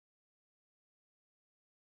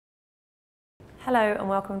Hello and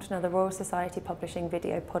welcome to another Royal Society Publishing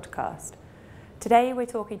video podcast. Today we're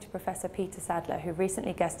talking to Professor Peter Sadler, who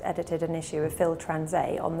recently guest edited an issue of Phil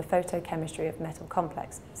Transet on the photochemistry of metal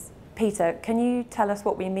complexes. Peter, can you tell us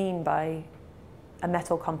what we mean by a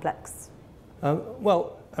metal complex?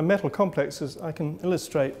 Well, a metal complex, as I can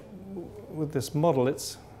illustrate with this model,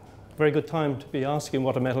 it's a very good time to be asking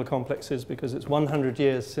what a metal complex is, because it's 100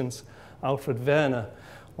 years since Alfred Werner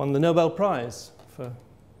won the Nobel Prize for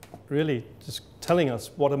really just telling us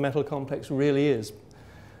what a metal complex really is.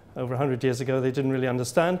 Over 100 years ago they didn't really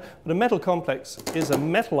understand, but a metal complex is a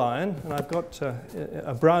metal ion, and I've got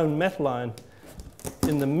a brown metal ion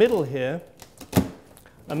in the middle here,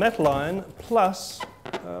 a metal ion plus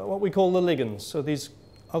what we call the ligands. So these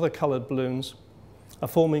other coloured balloons are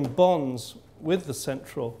forming bonds with the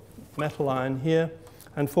central metal ion here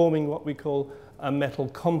and forming what we call a metal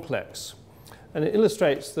complex. And it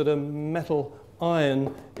illustrates that a metal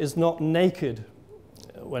ion is not naked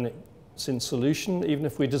when it's in solution. Even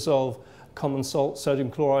if we dissolve common salt, sodium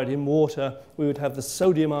chloride, in water, we would have the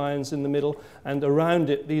sodium ions in the middle, and around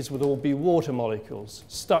it these would all be water molecules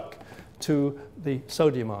stuck to the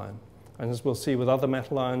sodium ion. And as we'll see with other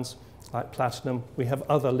metal ions like platinum, we have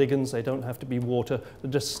other ligands. They don't have to be water, they're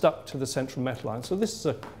just stuck to the central metal ion. So this is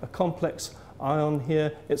a complex ion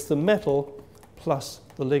here. It's the metal plus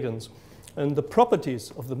the ligands, and the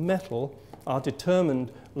properties of the metal are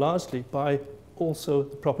determined largely by also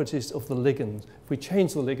the properties of the ligands. If we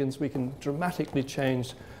change the ligands, we can dramatically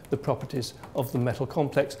change the properties of the metal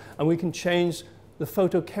complex, and we can change the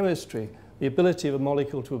photochemistry, the ability of a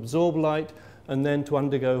molecule to absorb light and then to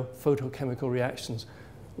undergo photochemical reactions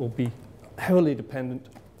will be heavily dependent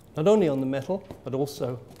not only on the metal but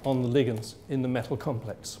also on the ligands in the metal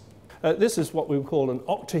complex. This is what we would call an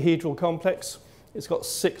octahedral complex. It's got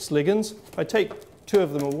 6 ligands. If I take 2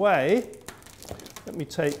 of them away, let me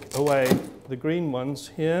take away the green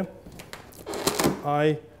ones here,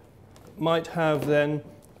 I might have then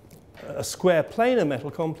a square planar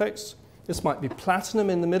metal complex. This might be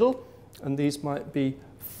platinum in the middle, and these might be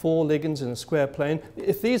 4 ligands in a square plane.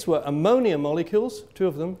 If these were ammonia molecules, 2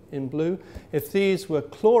 of them in blue, if these were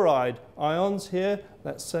chloride ions here,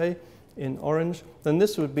 let's say in orange, then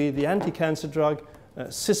this would be the anti-cancer drug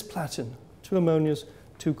cisplatin, 2 ammonias,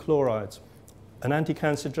 2 chlorides. An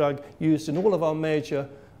anti-cancer drug used in all of our major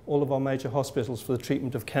hospitals for the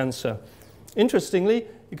treatment of cancer. Interestingly,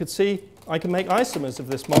 you could see I can make isomers of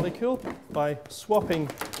this molecule by swapping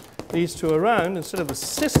these 2 around. Instead of the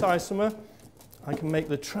cis isomer, I can make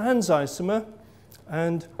the trans isomer,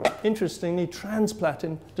 and interestingly,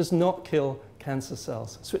 transplatin does not kill cancer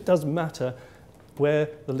cells. So it does matter where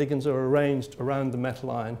the ligands are arranged around the metal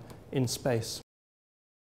ion in space.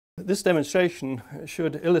 This demonstration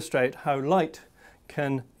should illustrate how light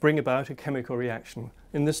can bring about a chemical reaction.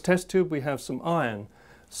 In this test tube we have some iron,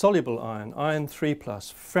 soluble iron, iron 3+,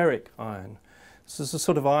 ferric iron. This is the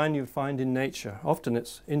sort of iron you find in nature. Often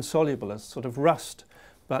it's insoluble as sort of rust,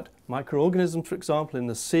 but microorganisms, for example, in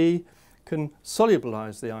the sea can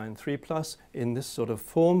solubilize the iron 3+ in this sort of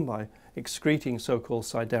form by excreting so-called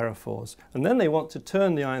siderophores. And then they want to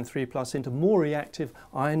turn the iron 3+ into more reactive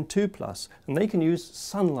iron 2+, and they can use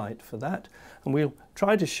sunlight for that. And we'll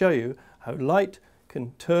try to show you how light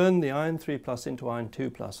can turn the iron 3+ into iron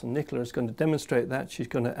 2+. And Nicola is going to demonstrate that. She's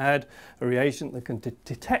going to add a reagent that can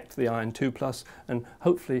detect the iron 2+, and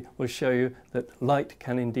hopefully will show you that light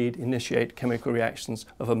can indeed initiate chemical reactions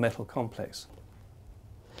of a metal complex.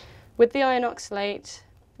 With the iron oxalate,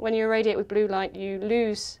 when you irradiate with blue light, you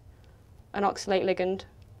lose an oxalate ligand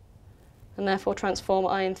and therefore transform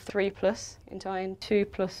iron 3+ into iron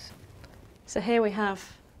 2+. So here we have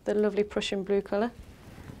the lovely Prussian blue colour,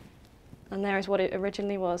 and there is what it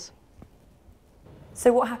originally was.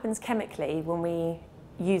 So what happens chemically when we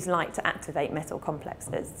use light to activate metal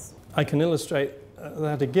complexes? I can illustrate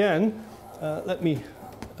that again. Let me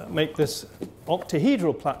make this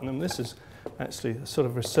octahedral platinum. This is actually the sort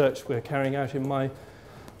of research we're carrying out in my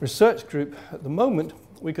research group at the moment.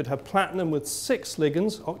 We could have platinum with 6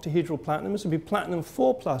 ligands, octahedral platinum. This would be platinum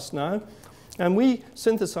 4+ now. And we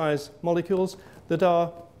synthesize molecules that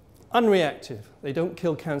are unreactive. They don't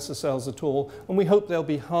kill cancer cells at all, and we hope they'll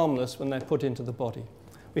be harmless when they're put into the body.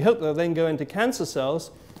 We hope they'll then go into cancer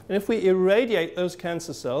cells, and if we irradiate those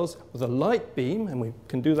cancer cells with a light beam, and we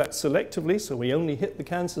can do that selectively so we only hit the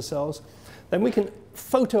cancer cells, then we can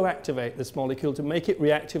photoactivate this molecule to make it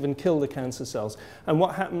reactive and kill the cancer cells. And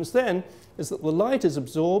what happens then is that the light is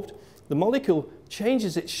absorbed, the molecule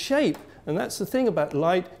changes its shape, and that's the thing about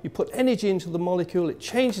light. You put energy into the molecule, it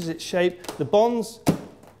changes its shape, the bonds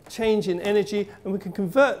change in energy, and we can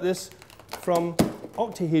convert this from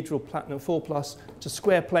octahedral platinum 4+ to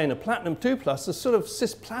square planar platinum 2+, the sort of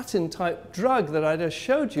cisplatin type drug that I just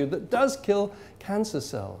showed you that does kill cancer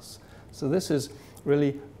cells. So this is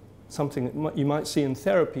really something that you might see in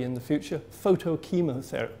therapy in the future,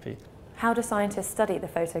 photochemotherapy. How do scientists study the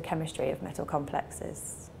photochemistry of metal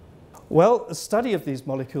complexes? Well, the study of these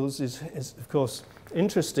molecules is of course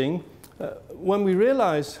interesting. When we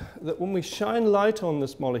realize that when we shine light on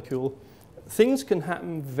this molecule, things can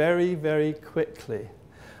happen very, very quickly.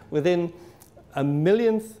 Within a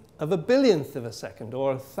millionth of a billionth of a second,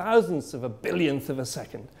 or a thousandth of a billionth of a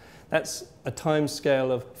second. That's a time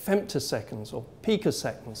scale of femtoseconds or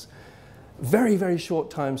picoseconds. Very, very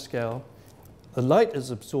short time scale. The light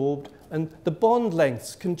is absorbed and the bond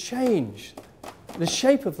lengths can change. The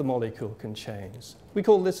shape of the molecule can change. We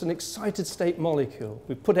call this an excited state molecule.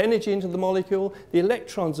 We put energy into the molecule, the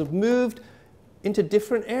electrons have moved into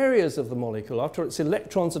different areas of the molecule. After it's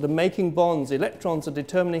electrons that are making bonds, electrons are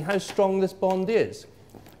determining how strong this bond is.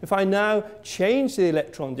 If I now change the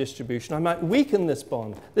electron distribution, I might weaken this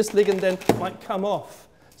bond. This ligand then might come off.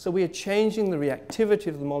 So we are changing the reactivity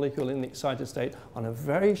of the molecule in the excited state on a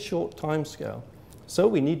very short time scale. So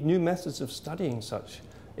we need new methods of studying such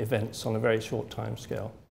events on a very short time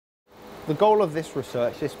scale. The goal of this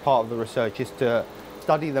research, this part of the research, is to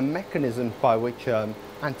study the mechanisms by which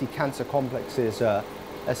anti-cancer complexes are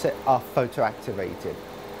photoactivated.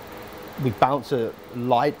 We bounce a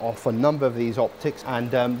light off a number of these optics, and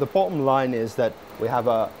the bottom line is that we have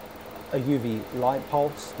a UV light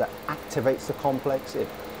pulse that activates the complex. It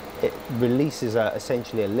releases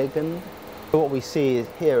essentially a ligand. What we see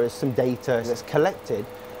here is some data that's collected.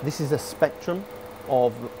 This is a spectrum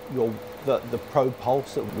of the probe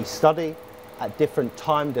pulse that we study at different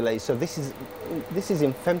time delays. So this is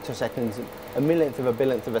in femtoseconds, a millionth of a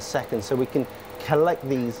billionth of a second. So we can collect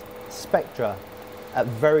these spectra at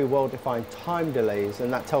very well-defined time delays,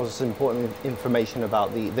 and that tells us important information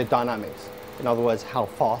about the dynamics. In other words, how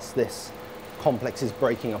fast this complex is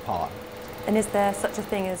breaking apart. And is there such a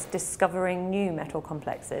thing as discovering new metal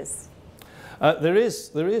complexes? There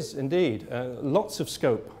is indeed. Lots of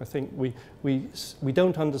scope. I think we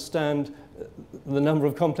don't understand the number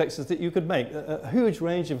of complexes that you could make. A huge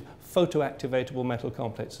range of photoactivatable metal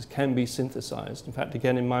complexes can be synthesized. In fact,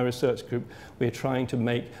 again, in my research group, we're trying to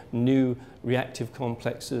make new reactive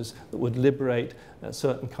complexes that would liberate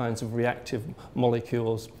certain kinds of reactive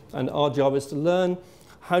molecules. And our job is to learn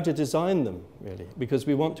how to design them, really, because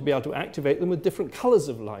we want to be able to activate them with different colors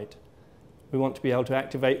of light. We want to be able to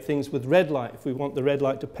activate things with red light if we want the red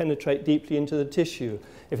light to penetrate deeply into the tissue.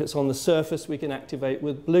 If it's on the surface, we can activate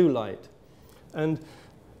with blue light. And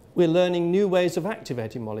we're learning new ways of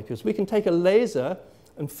activating molecules. We can take a laser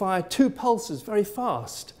and fire 2 pulses very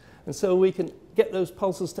fast. And so we can get those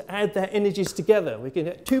pulses to add their energies together. We can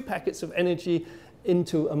get 2 packets of energy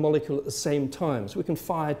into a molecule at the same time. So we can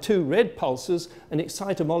fire 2 red pulses and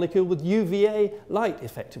excite a molecule with UVA light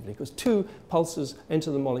effectively, because 2 pulses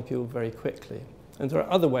enter the molecule very quickly. And there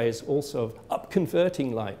are other ways also of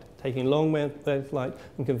up-converting light, taking long wavelength light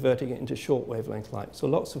and converting it into short wavelength light. So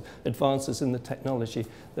lots of advances in the technology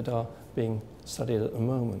that are being studied at the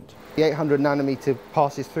moment. The 800 nanometer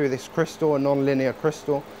passes through this crystal, a non-linear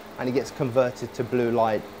crystal, and it gets converted to blue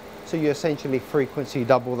light. So you essentially frequency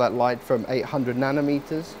double that light from 800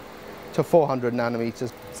 nanometers to 400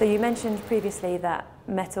 nanometers. So you mentioned previously that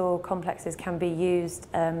metal complexes can be used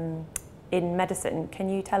in medicine. Can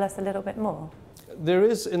you tell us a little bit more? There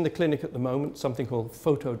is in the clinic at the moment something called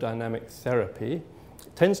photodynamic therapy.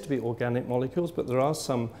 It tends to be organic molecules, but there are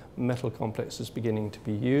some metal complexes beginning to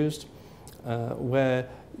be used where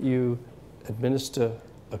you administer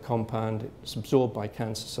a compound, it's absorbed by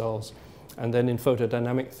cancer cells, and then in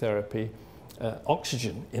photodynamic therapy,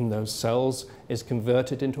 oxygen in those cells is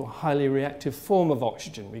converted into a highly reactive form of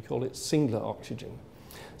oxygen. We call it singular oxygen.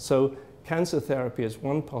 So cancer therapy is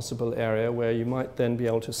one possible area where you might then be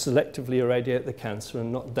able to selectively irradiate the cancer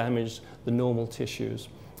and not damage the normal tissues.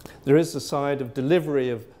 There is the side of delivery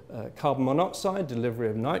of carbon monoxide, delivery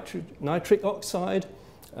of nitric oxide,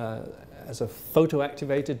 as a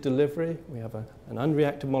photoactivated delivery. We have an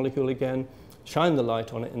unreactive molecule again, shine the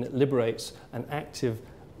light on it, and it liberates an active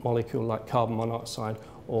molecule like carbon monoxide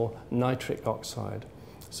or nitric oxide.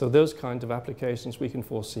 So those kinds of applications we can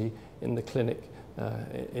foresee in the clinic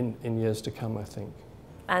in years to come, I think.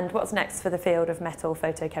 And what's next for the field of metal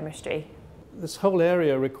photochemistry? This whole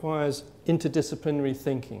area requires interdisciplinary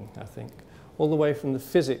thinking, I think, all the way from the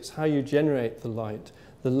physics, how you generate the light,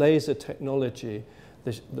 the laser technology,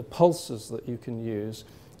 the pulses that you can use,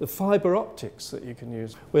 the fiber optics that you can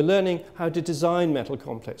use. We're learning how to design metal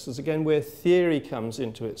complexes, again, where theory comes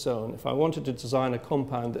into its own. If I wanted to design a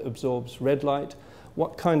compound that absorbs red light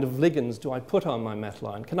What kind of ligands do I put on my metal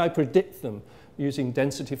ion? Can I predict them using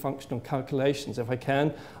density functional calculations? If I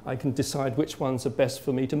can decide which ones are best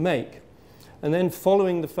for me to make. And then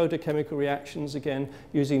following the photochemical reactions, again,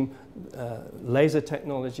 using laser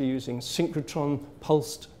technology, using synchrotron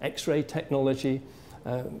pulsed X-ray technology,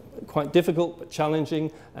 quite difficult but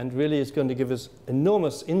challenging, and really is going to give us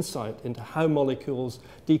enormous insight into how molecules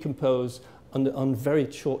decompose on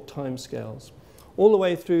very short time scales. All the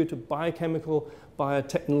way through to biochemical,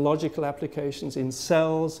 biotechnological applications in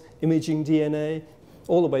cells, imaging DNA,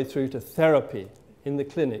 all the way through to therapy in the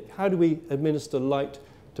clinic. How do we administer light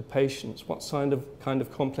to patients? What kind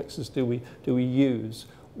of complexes do we use?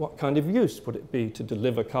 What kind of use would it be to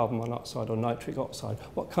deliver carbon monoxide or nitric oxide?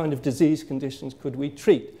 What kind of disease conditions could we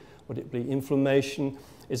treat? Would it be inflammation?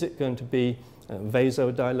 Is it going to be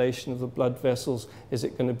vasodilation of the blood vessels? Is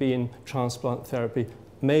it going to be in transplant therapy?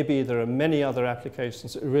 Maybe there are many other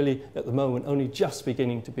applications that are really, at the moment, only just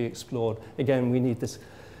beginning to be explored. Again, we need this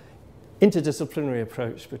interdisciplinary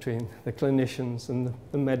approach between the clinicians and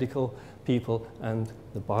the medical people and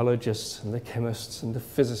the biologists and the chemists and the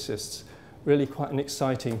physicists. Really quite an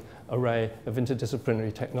exciting array of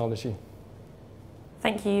interdisciplinary technology.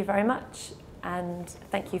 Thank you very much, and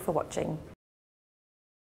thank you for watching.